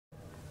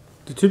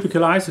The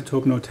typical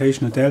isotope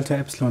notation, a delta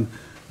epsilon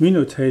mu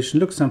notation,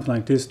 looks something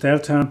like this.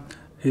 Delta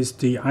is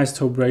the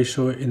isotope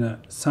ratio in a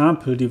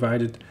sample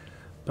divided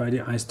by the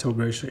isotope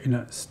ratio in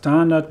a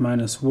standard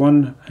minus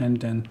 1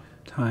 and then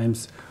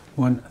times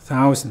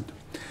 1000.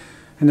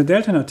 And the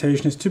delta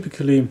notation is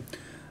typically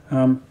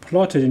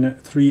plotted in a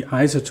 3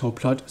 isotope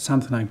plot,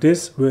 something like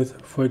this, with,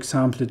 for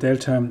example, the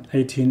delta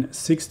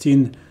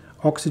 1816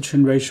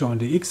 oxygen ratio on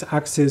the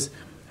x-axis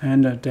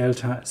and a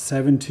delta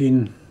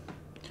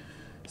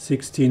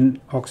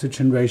 1716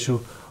 oxygen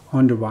ratio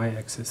on the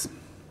y-axis.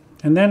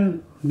 And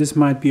then this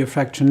might be a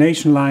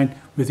fractionation line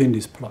within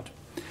this plot.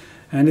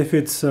 And if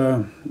it's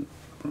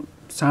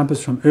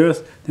samples from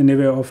Earth, then they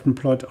very often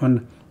plot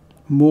on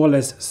more or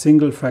less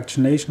single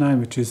fractionation line,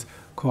 which is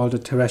called a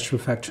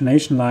terrestrial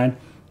fractionation line,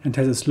 and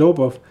has a slope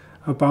of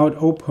about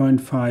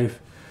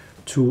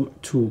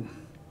 0.522.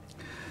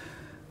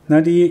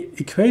 Now the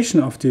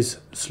equation of this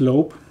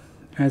slope,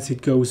 as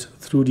it goes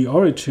through the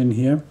origin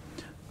here,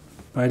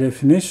 by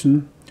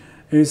definition,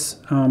 is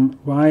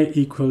y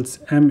equals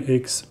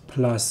mx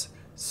plus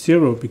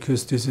 0,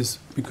 because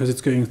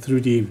it's going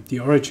through the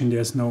origin.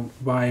 There's no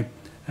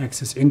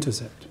y-axis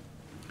intercept.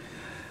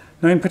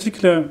 Now, in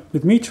particular,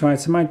 with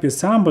meteorites, there might be a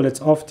sample that's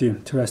off the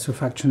terrestrial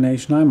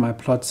fractionation line. I might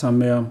plot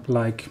somewhere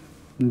like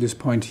in this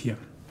point here.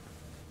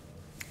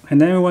 And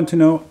then we want to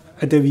know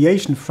a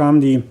deviation from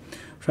the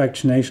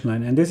fractionation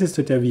line. And this is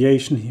the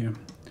deviation here,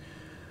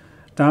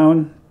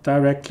 down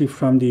directly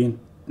from the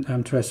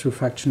terrestrial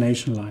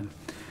fractionation line.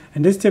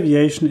 And this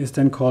deviation is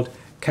then called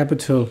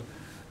capital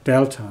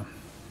delta.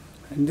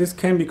 And this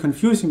can be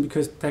confusing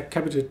because that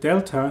capital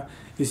delta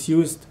is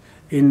used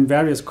in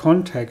various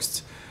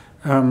contexts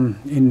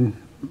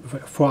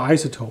for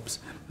isotopes.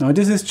 Now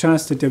this is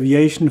just the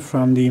deviation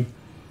from the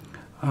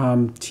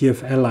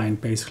TFL line,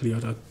 basically,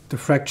 or the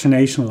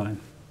fractionation line.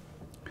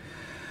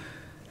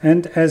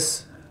 And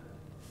as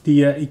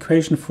the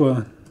equation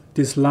for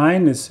this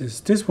line is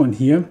this one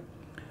here,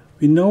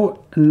 we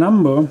know a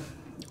number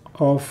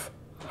of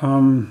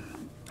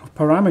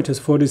parameters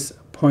for this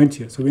point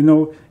here. So we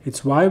know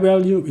its y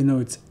value, we know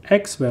its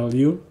x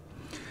value,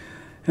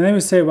 and then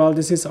we say, well,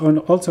 this is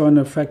also on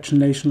a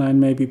fractionation line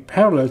maybe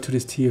parallel to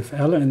this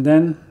TFL, and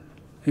then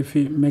if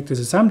we make this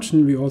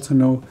assumption, we also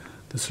know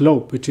the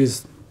slope, which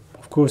is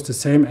of course the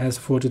same as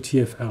for the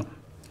TFL.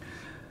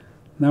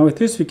 Now with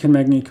this we can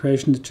make an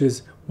equation which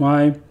is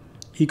y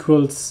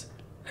equals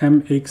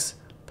mx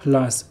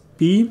plus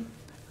b,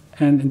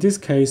 and in this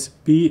case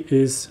b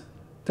is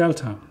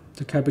delta,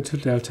 the capital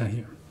delta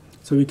here.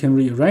 So we can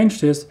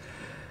rearrange this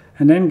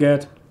and then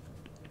get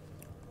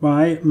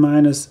y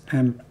minus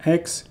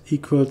mx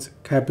equals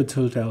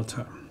capital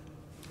delta.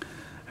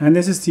 And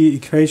this is the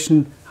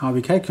equation how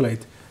we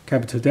calculate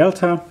capital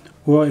delta,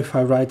 or if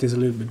I write this a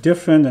little bit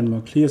different and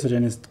more clear, so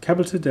then it's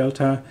capital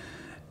delta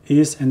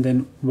is, and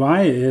then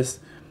y is,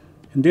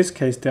 in this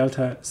case,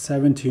 delta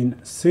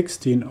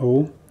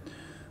 1716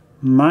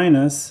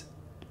 minus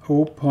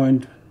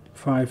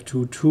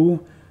 0.522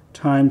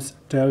 times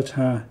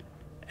delta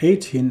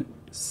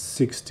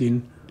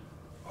 1816.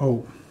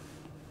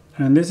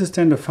 And this is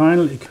then the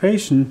final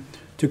equation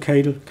to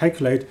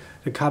calculate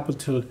the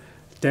capital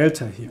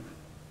delta here.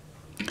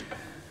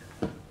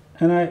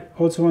 And I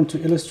also want to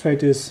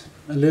illustrate this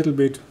a little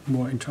bit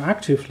more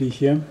interactively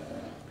here.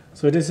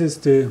 So this is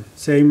the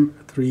same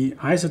 3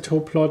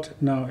 isotope plot.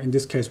 Now in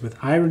this case with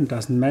iron,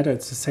 doesn't matter,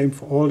 it's the same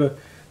for all the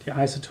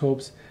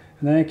isotopes.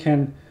 And then I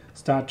can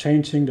start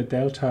changing the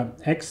delta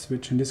x,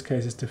 which in this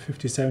case is the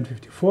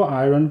 5754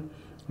 iron.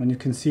 And you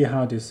can see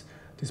how this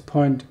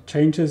point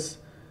changes.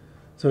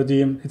 So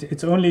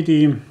it's only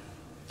the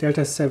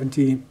delta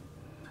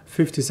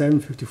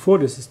 5754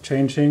 this is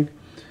changing,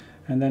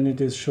 and then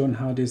it is shown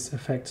how this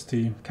affects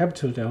the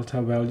capital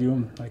delta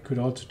value. I could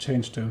also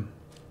change the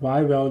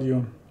y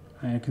value,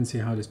 and you can see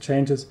how this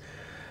changes.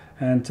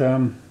 And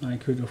I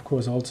could of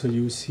course also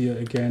use here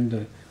again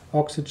the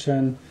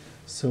oxygen,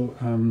 so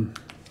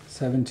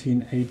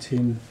 17,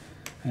 18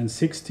 and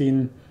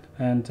 16,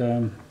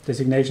 and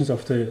designations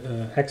of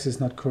the x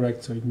is not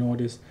correct, so ignore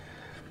this.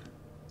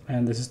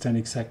 And this is then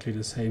exactly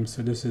the same.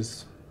 So this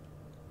is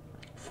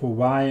for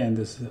y, and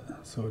this is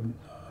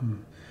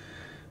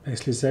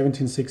basically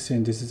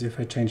 1716. This is if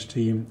I change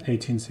the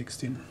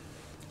 1816.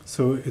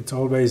 So it's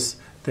always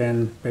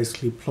then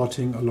basically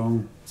plotting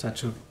along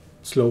such a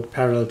slope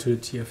parallel to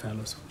the TFL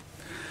or so.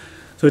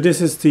 So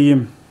this is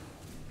the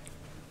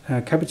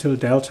capital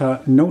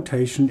delta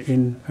notation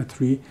in a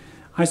 3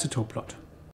 isotope plot.